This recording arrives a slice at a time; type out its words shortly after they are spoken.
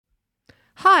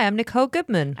Hi, I'm Nicole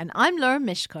Goodman. And I'm Lauren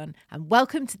Mishkon, and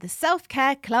welcome to the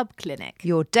Self-Care Club Clinic.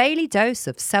 Your daily dose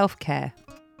of self-care.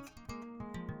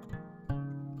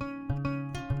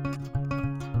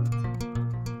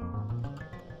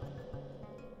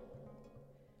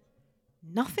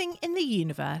 Nothing in the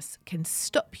universe can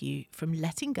stop you from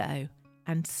letting go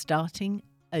and starting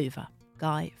over.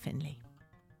 Guy Finley.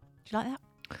 Do you like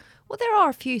that? Well, there are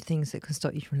a few things that can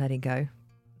stop you from letting go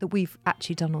that we've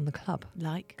actually done on the club.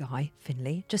 Like? Guy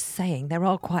Finley. Just saying, there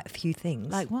are quite a few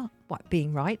things. Like what? What,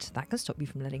 being right, that can stop you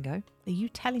from letting go. Are you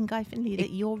telling Guy Finley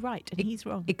that you're right and he's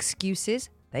wrong?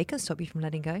 Excuses, they can stop you from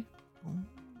letting go.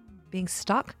 Being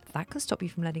stuck, that can stop you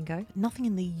from letting go. Nothing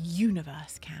in the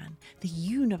universe can. The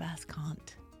universe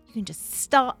can't. You can just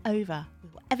start over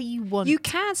with whatever you want. You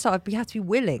can start, but you have to be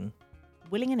willing.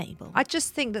 Willing and able. I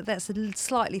just think that that's a little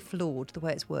slightly flawed, the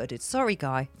way it's worded. Sorry,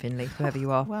 Guy Finley, whoever you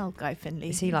are. Well, Guy Finley.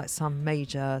 Is he like some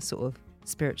major sort of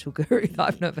spiritual guru that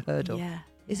I've never heard of? Yeah.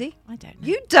 Is he? I don't know.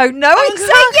 You don't know?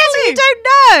 Exactly. Yes, you don't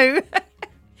know.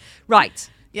 Right.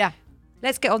 Yeah.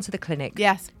 Let's get on to the clinic.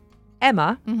 Yes.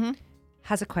 Emma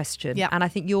has a question, Yeah. and I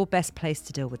think you're best placed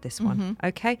to deal with this one.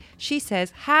 Okay? She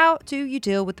says, how do you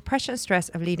deal with the pressure and stress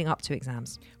of leading up to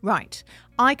exams? Right.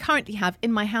 I currently have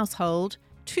in my household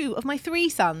 2 of my 3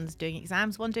 sons doing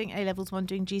exams, one doing A-levels, one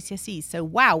doing GCSEs. So,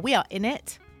 wow, we are in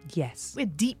it. Yes. We're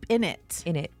deep in it.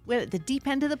 In it. We're at the deep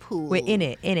end of the pool. We're in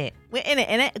it. In it. We're in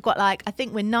it. Got I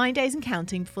think we're 9 days and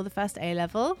counting before the first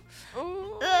A-level.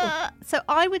 So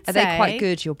I would Are say... they quite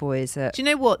good, your boys? Do you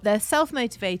know what? They're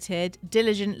self-motivated,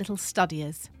 diligent little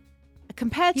studiers.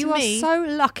 Compared to me... You are so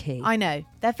lucky. I know.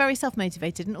 They're very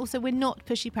self-motivated. And also, we're not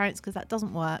pushy parents because that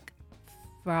doesn't work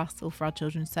for us or for our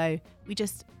children. So we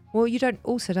just... Well, you don't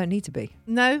need to be.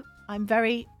 No, I'm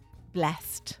very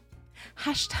blessed.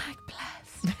 Hashtag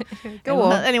blessed. Go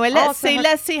on. Anyway, let's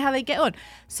see how they get on.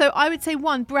 So I would say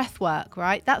 1, breath work,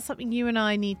 right? That's something you and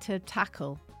I need to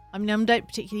tackle. I mean, I don't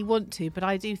particularly want to, but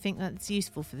I do think that's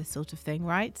useful for this sort of thing,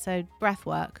 right? So breath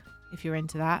work, if you're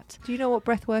into that. Do you know what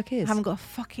breath work is? I haven't got a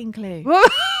fucking clue. I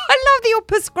love that you're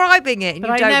prescribing it and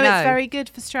But you I don't know. It's very good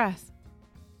for stress.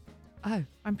 Oh.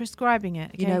 I'm prescribing it.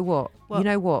 Okay? You know what? What? You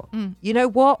know what? You know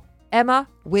what, Emma?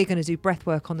 We're going to do breath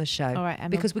work on the show. All right, Emma.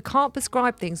 Because we can't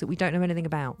prescribe things that we don't know anything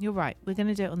about. You're right. We're going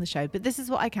to do it on the show. But this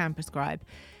is what I can prescribe.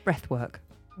 Breath work.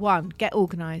 1, get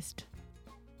organised.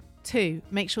 2,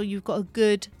 make sure you've got a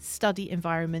good study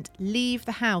environment. Leave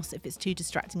the house if it's too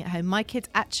distracting at home. My kids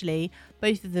actually,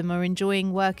 both of them are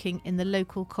enjoying working in the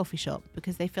local coffee shop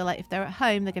because they feel like if they're at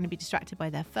home, they're going to be distracted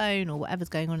by their phone or whatever's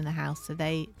going on in the house. So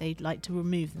they'd like to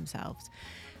remove themselves.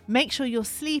 Make sure you're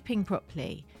sleeping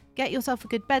properly. Get yourself a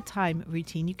good bedtime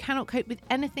routine. You cannot cope with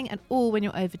anything at all when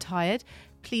you're overtired.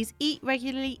 Please eat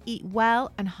regularly, eat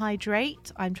well and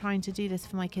hydrate. I'm trying to do this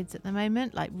for my kids at the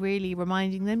moment, like really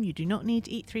reminding them you do not need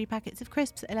to eat 3 packets of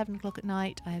crisps at 11 o'clock at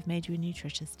night. I have made you a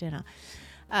nutritious dinner.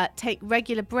 Take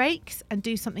regular breaks and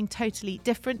do something totally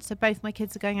different. So both my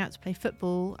kids are going out to play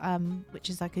football, which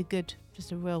is like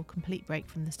just a real complete break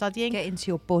from the studying. Get into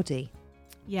your body.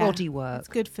 Yeah, body work. It's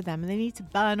good for them and they need to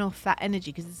burn off that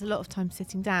energy because it's a lot of time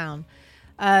sitting down.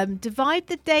 Divide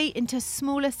the day into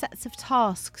smaller sets of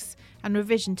tasks and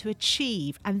revision to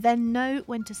achieve and then know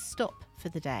when to stop for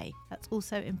the day. That's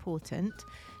also important.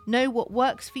 Know what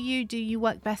works for you. Do you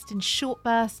work best in short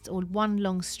bursts or one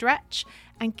long stretch?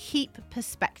 And keep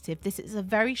perspective. This is a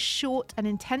very short and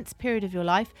intense period of your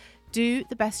life. Do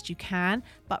the best you can,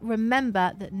 but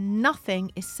remember that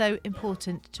nothing is so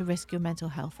important to risk your mental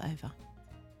health over.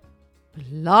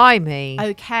 Blimey.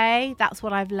 Okay, that's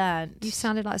what I've learned. You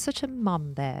sounded like such a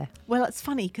mum there. Well, it's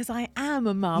funny because I am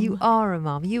a mum. You are a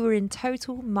mum. You were in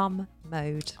total mum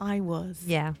mode. I was.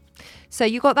 Yeah. So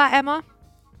you got that, Emma?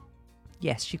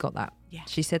 Yes, you got that. Yeah.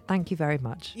 She said, thank you very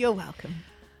much. You're welcome.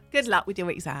 Good luck with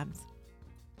your exams.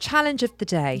 Challenge of the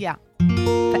day. Yeah.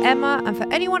 For Emma and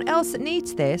for anyone else that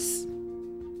needs this,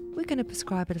 we're going to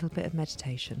prescribe a little bit of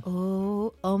meditation.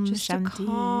 Oh, just Shanti. to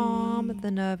calm the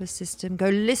nervous system. Go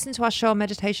listen to our show on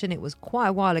meditation. It was quite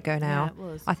a while ago now. Yeah, it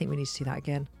was. I think we need to do that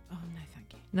again. Oh, no,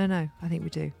 thank you. No, I think we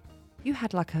do. You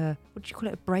had like what do you call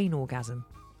it? A brain orgasm.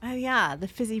 Oh, yeah, the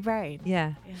fizzy brain.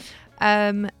 Yeah.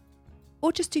 Yeah.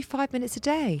 Or just do 5 minutes a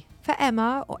day. For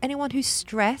Emma or anyone who's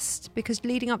stressed, because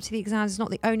leading up to the exams is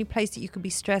not the only place that you can be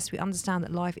stressed. We understand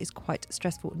that life is quite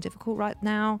stressful and difficult right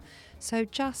now. So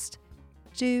just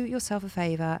do yourself a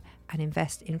favour and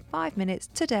invest in 5 minutes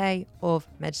today of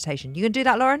meditation. You can do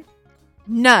that, Lauren?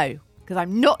 No, because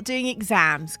I'm not doing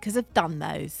exams because I've done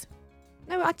those.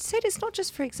 No, I'd said it's not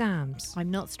just for exams.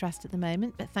 I'm not stressed at the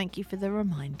moment, but thank you for the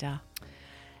reminder.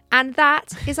 And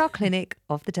that is our clinic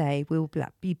of the day. We will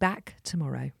be back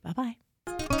tomorrow. Bye-bye.